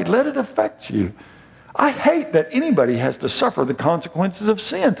positive way. Let it affect you. I hate that anybody has to suffer the consequences of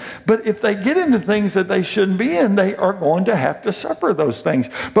sin. But if they get into things that they shouldn't be in, they are going to have to suffer those things.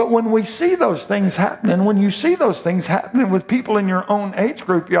 But when we see those things happening, when you see those things happening with people in your own age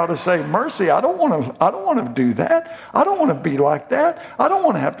group, you ought to say, mercy, I don't want to do that. I don't want to be like that. I don't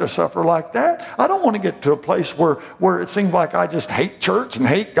want to have to suffer like that. I don't want to get to a place where it seems like I just hate church and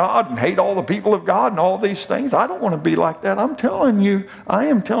hate God and hate all the people of God and all these things. I don't want to be like that. I am telling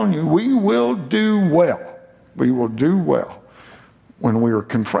you, we will do well. We will do well when we are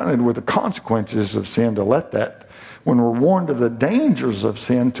confronted with the consequences of sin to let that, when we're warned of the dangers of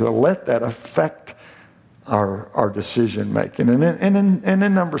sin, to let that affect our decision making. And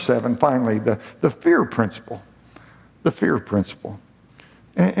then number 7, finally, the fear principle. The fear principle.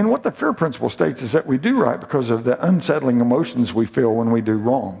 And what the fear principle states is that we do right because of the unsettling emotions we feel when we do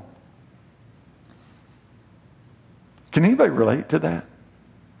wrong. Can anybody relate to that?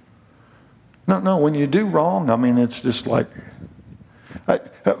 No, when you do wrong, I mean, it's just like,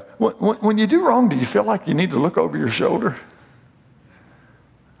 when you do wrong, do you feel like you need to look over your shoulder?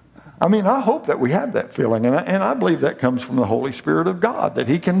 I mean, I hope that we have that feeling, and I believe that comes from the Holy Spirit of God, that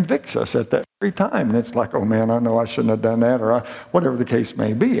He convicts us at that very time. And it's like, oh man, I know I shouldn't have done that, or whatever the case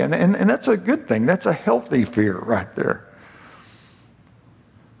may be. And that's a good thing. That's a healthy fear right there.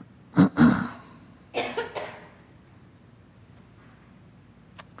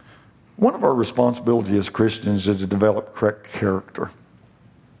 One of our responsibilities as Christians is to develop correct character.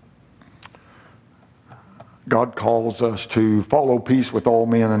 God calls us to follow peace with all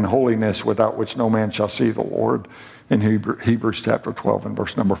men and holiness, without which no man shall see the Lord, in Hebrews chapter 12 and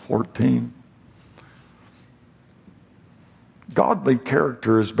verse number 14. Godly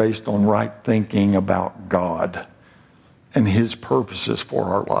character is based on right thinking about God and His purposes for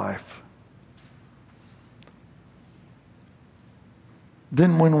our life.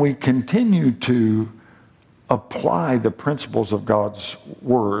 Then when we continue to apply the principles of God's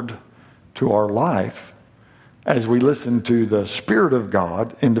Word to our life, as we listen to the Spirit of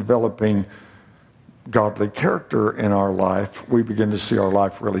God in developing godly character in our life, we begin to see our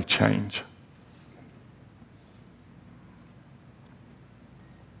life really change.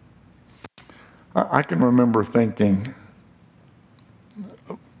 I can remember thinking,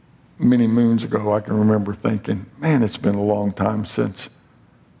 many moons ago, I can remember thinking, man, it's been a long time since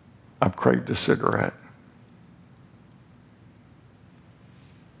I've craved a cigarette.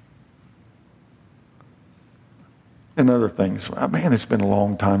 and other things. Man, it's been a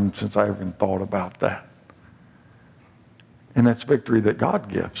long time since I even thought about that. And that's victory that God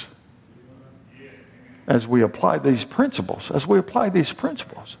gives. As we apply these principles.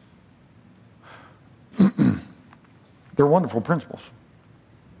 They're wonderful principles.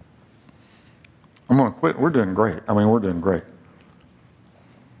 I'm going to quit. We're doing great. We're doing great.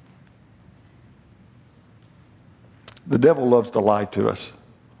 The devil loves to lie to us.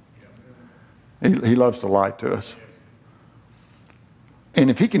 He loves to lie to us. And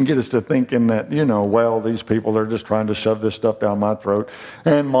if he can get us to thinking that, these people, they're just trying to shove this stuff down my throat.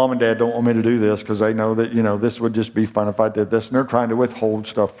 And mom and dad don't want me to do this because they know that, this would just be fun if I did this. And they're trying to withhold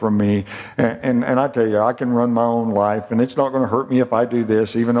stuff from me. And I tell you, I can run my own life and it's not going to hurt me if I do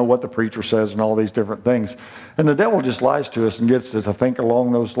this, even though what the preacher says and all these different things. And the devil just lies to us and gets us to think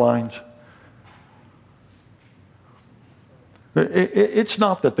along those lines. It's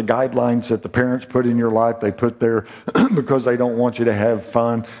not that the guidelines that the parents put in your life, they put there because they don't want you to have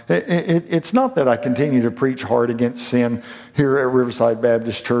fun. It's not that I continue to preach hard against sin here at Riverside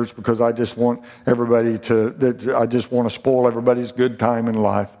Baptist Church because I just want I just want to spoil everybody's good time in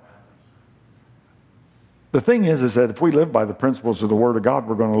life. The thing is that if we live by the principles of the Word of God,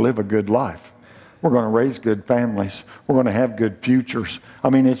 we're going to live a good life. We're going to raise good families. We're going to have good futures.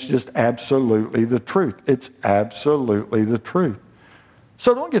 It's just absolutely the truth. It's absolutely the truth.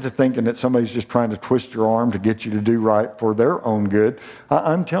 So don't get to thinking that somebody's just trying to twist your arm to get you to do right for their own good.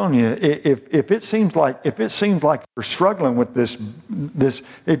 I'm telling you, if it seems like you're struggling with this,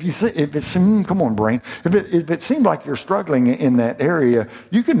 come on, brain. If it seems like you're struggling in that area,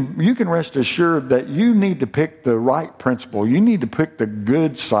 you can rest assured that you need to pick the right principle. You need to pick the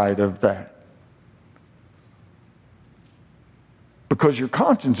good side of that. Because your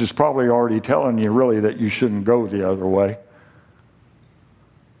conscience is probably already telling you really that you shouldn't go the other way.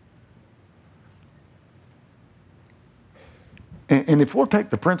 And if we'll take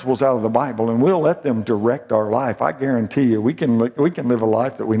the principles out of the Bible and we'll let them direct our life, I guarantee you we can live a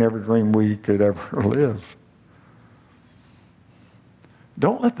life that we never dreamed we could ever live.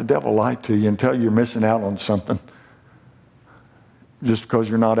 Don't let the devil lie to you and tell you you're missing out on something just because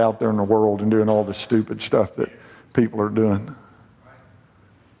you're not out there in the world and doing all the stupid stuff that people are doing.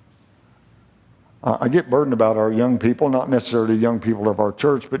 I get burdened about our young people, not necessarily young people of our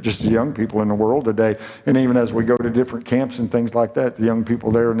church, but just the young people in the world today. And even as we go to different camps and things like that, the young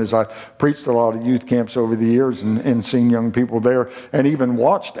people there, and as I preached a lot of youth camps over the years and seen young people there, and even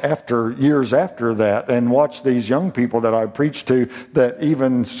watched years after that, and watched these young people that I preached to that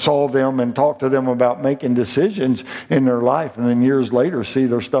even saw them and talked to them about making decisions in their life, and then years later see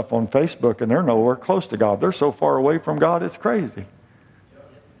their stuff on Facebook and they're nowhere close to God. They're so far away from God, it's crazy.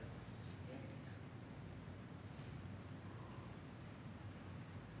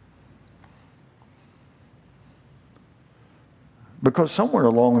 Because somewhere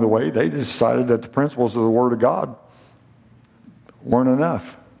along the way, they decided that the principles of the Word of God weren't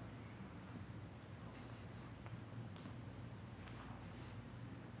enough.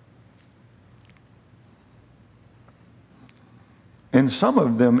 And some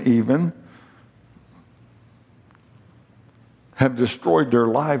of them even have destroyed their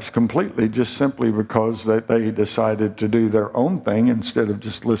lives completely just simply because they decided to do their own thing instead of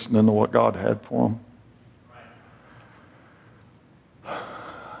just listening to what God had for them.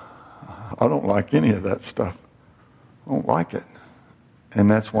 I don't like any of that stuff. I don't like it.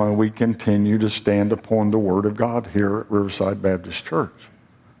 And that's why we continue to stand upon the Word of God here at Riverside Baptist Church.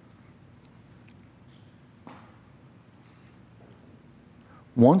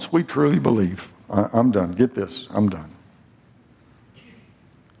 Once we truly believe, I'm done. Get this, I'm done.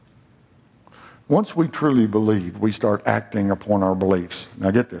 Once we truly believe, we start acting upon our beliefs.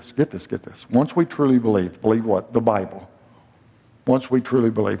 Now get this. Once we truly believe what? The Bible. Once we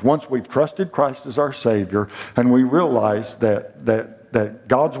truly believe, once we've trusted Christ as our Savior, and we realize that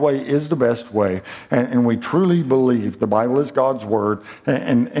God's way is the best way, and we truly believe the Bible is God's Word,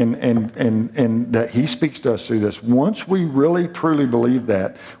 and that He speaks to us through this. Once we really truly believe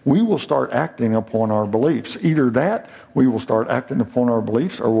that, we will start acting upon our beliefs. Either that, we will start acting upon our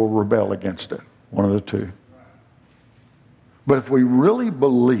beliefs, or we'll rebel against it. One of the two. But if we really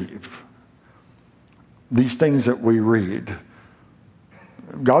believe these things that we read,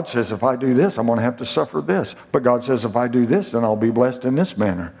 God says, if I do this, I'm going to have to suffer this. But God says, if I do this, then I'll be blessed in this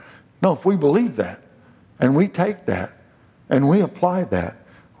manner. No, if we believe that, and we take that, and we apply that,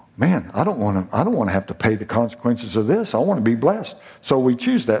 man, I don't want to have to pay the consequences of this. I want to be blessed. So we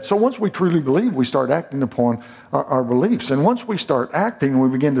choose that. So once we truly believe, we start acting upon our beliefs. And once we start acting, we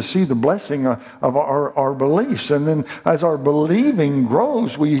begin to see the blessing of our beliefs. And then as our believing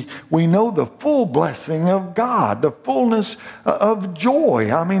grows, we know the full blessing of God, the fullness of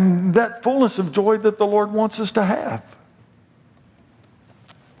joy. I mean, that fullness of joy that the Lord wants us to have.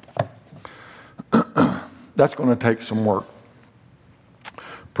 That's going to take some work.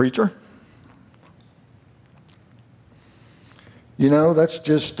 Preacher, that's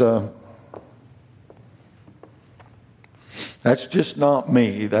just not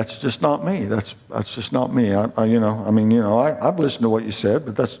me. That's just not me. That's just not me. I've listened to what you said,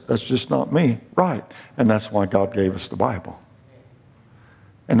 but that's just not me. Right. And that's why God gave us the Bible.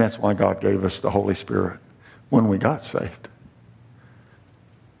 And that's why God gave us the Holy Spirit when we got saved.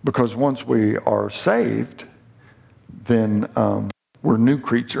 Because once we are saved, then we're a new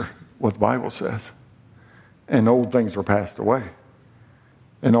creature, what the Bible says. And old things are passed away.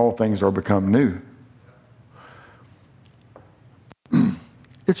 And all things are become new.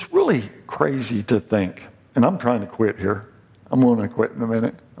 It's really crazy to think, and I'm trying to quit here. I'm going to quit in a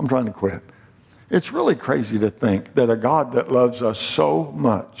minute. I'm trying to quit. It's really crazy to think that a God that loves us so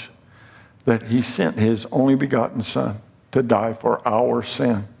much that he sent his only begotten Son to die for our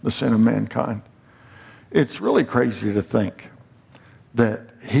sin, the sin of mankind. It's really crazy to think that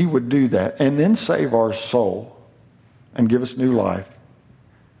he would do that and then save our soul and give us new life.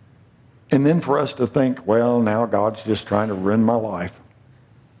 And then for us to think, well, now God's just trying to ruin my life.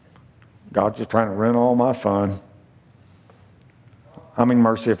 God's just trying to ruin all my fun. I mean,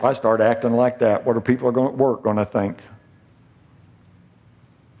 mercy, if I start acting like that, what are people at work going to think?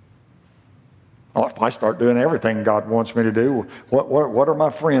 Well, if I start doing everything God wants me to do, what are my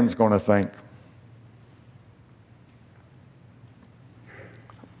friends going to think?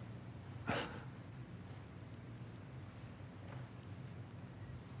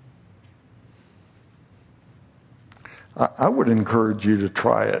 I would encourage you to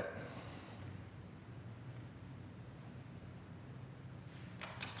try it.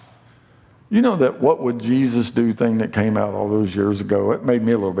 You know that what would Jesus do thing that came out all those years ago, it made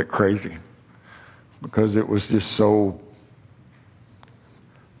me a little bit crazy because it was just so,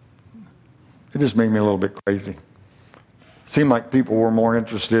 it just made me a little bit crazy. Seemed like people were more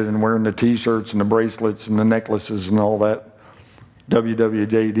interested in wearing the t-shirts and the bracelets and the necklaces and all that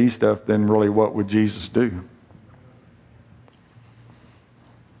WWJD stuff than really what would Jesus do.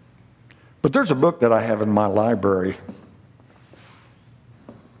 But there's a book that I have in my library,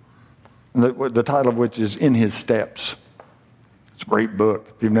 the title of which is In His Steps. It's a great book.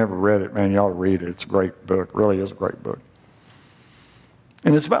 If you've never read it, man, you ought to read it. It's a great book. It really is a great book.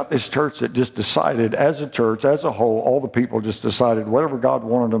 And it's about this church that just decided, as a church, as a whole, all the people just decided whatever God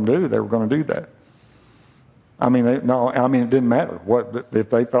wanted them to do, they were going to do that. It didn't matter. If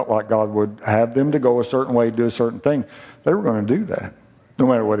they felt like God would have them to go a certain way, do a certain thing, they were going to do that. No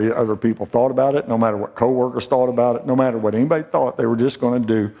matter what other people thought about it, no matter what co-workers thought about it, no matter what anybody thought, they were just going to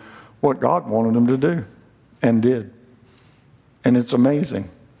do what God wanted them to do and did. And it's amazing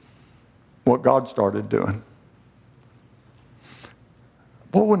what God started doing.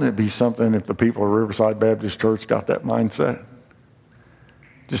 Well, wouldn't it be something if the people of Riverside Baptist Church got that mindset?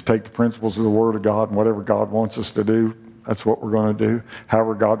 Just take the principles of the Word of God and whatever God wants us to do, that's what we're going to do.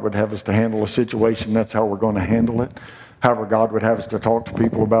 However God would have us to handle a situation, that's how we're going to handle it. However God would have us to talk to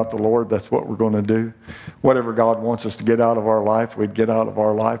people about the Lord, that's what we're going to do. Whatever God wants us to get out of our life, we'd get out of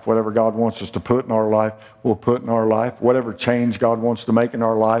our life. Whatever God wants us to put in our life, we'll put in our life. Whatever change God wants to make in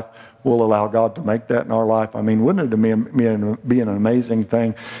our life, we'll allow God to make that in our life. I mean, wouldn't it be an amazing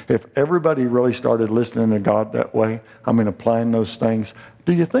thing if everybody really started listening to God that way? Applying those things.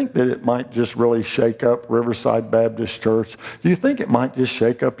 Do you think that it might just really shake up Riverside Baptist Church? Do you think it might just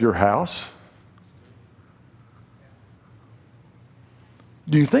shake up your house?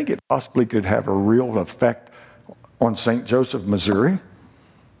 Do you think it possibly could have a real effect on St. Joseph, Missouri?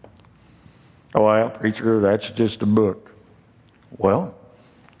 Oh, well, preacher, that's just a book. Well,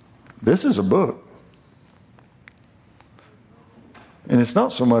 this is a book. And it's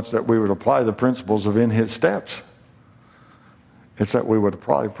not so much that we would apply the principles of In His Steps. It's that we would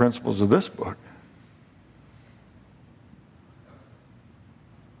apply the principles of this book.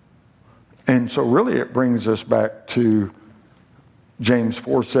 And so really it brings us back to James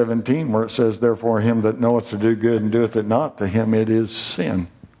 4:17, where it says, therefore him that knoweth to do good and doeth it not, to him it is sin.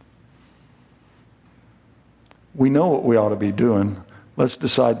 We know what we ought to be doing. Let's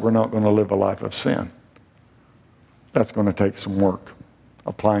decide we're not going to live a life of sin. That's going to take some work,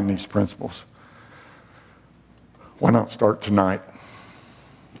 applying these principles. Why not start tonight?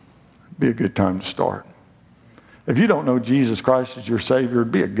 be a good time to start. If you don't know Jesus Christ as your Savior,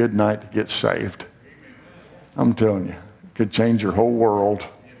 it'd be a good night to get saved. I'm telling you, it could change your whole world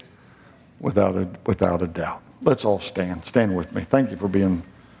without a doubt. Let's all stand. Stand with me. Thank you for being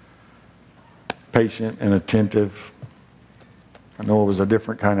patient and attentive. I know it was a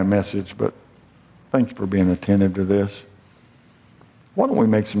different kind of message, but thank you for being attentive to this. Why don't we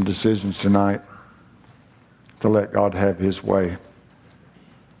make some decisions tonight to let God have His way,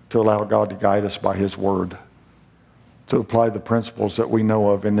 to allow God to guide us by His Word, to apply the principles that we know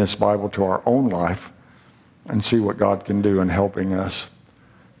of in this Bible to our own life and see what God can do in helping us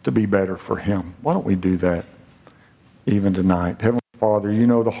to be better for Him. Why don't we do that even tonight? Heavenly Father, you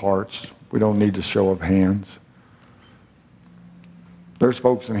know the hearts. We don't need a show of hands. There's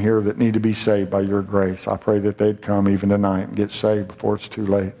folks in here that need to be saved by your grace. I pray that they'd come even tonight and get saved before it's too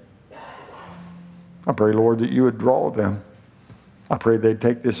late. I pray, Lord, that you would draw them. I pray they'd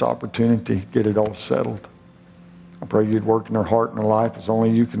take this opportunity, get it all settled. I pray you'd work in their heart and their life as only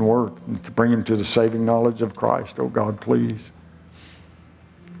you can work, and to bring them to the saving knowledge of Christ. Oh God, please.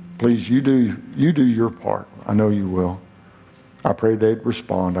 Please, you do your part. I know you will. I pray they'd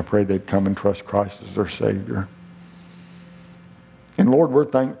respond. I pray they'd come and trust Christ as their Savior. And Lord, we're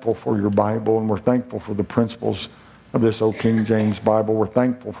thankful for your Bible, and we're thankful for the principles of this old King James Bible. We're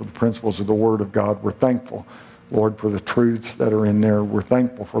thankful for the principles of the Word of God. We're thankful, Lord, for the truths that are in there. We're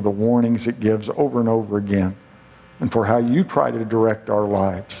thankful for the warnings it gives over and over again, and for how you try to direct our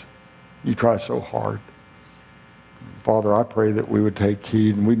lives. You try so hard. Father, I pray that we would take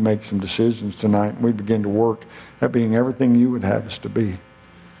heed and we'd make some decisions tonight, and we'd begin to work at being everything you would have us to be.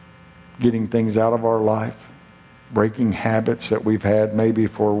 Getting things out of our life, breaking habits that we've had maybe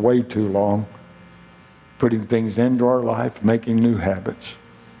for way too long, putting things into our life, making new habits,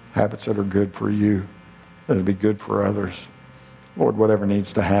 habits that are good for you, that'll be good for others. Lord, whatever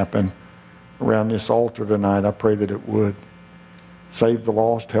needs to happen around this altar tonight, I pray that it would. Save the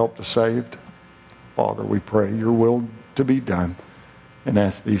lost, help the saved. Father, we pray your will to be done, and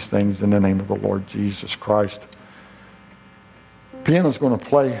ask these things in the name of the Lord Jesus Christ. Piano's going to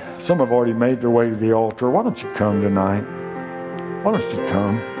play. Some have already made their way to the altar. Why don't you come tonight? Why don't you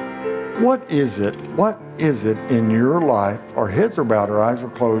come? What is it in your life? Our heads are bowed, our eyes are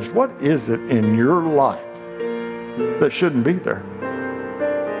closed. What is it in your life that shouldn't be there?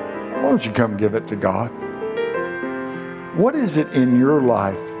 Why don't you come give it to God? What is it in your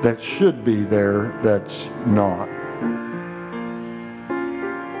life that should be there that's not?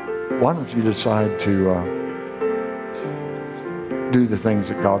 Why don't you decide to do the things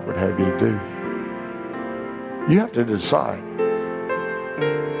that God would have you to do? You have to decide.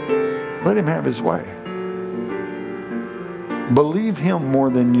 Let Him have His way. Believe Him more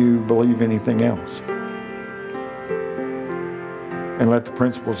than you believe anything else. And let the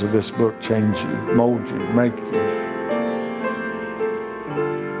principles of this book change you, mold you, make you.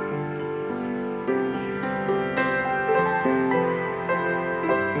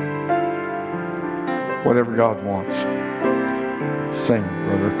 Whatever God wants. Sing,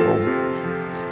 Brother Cole.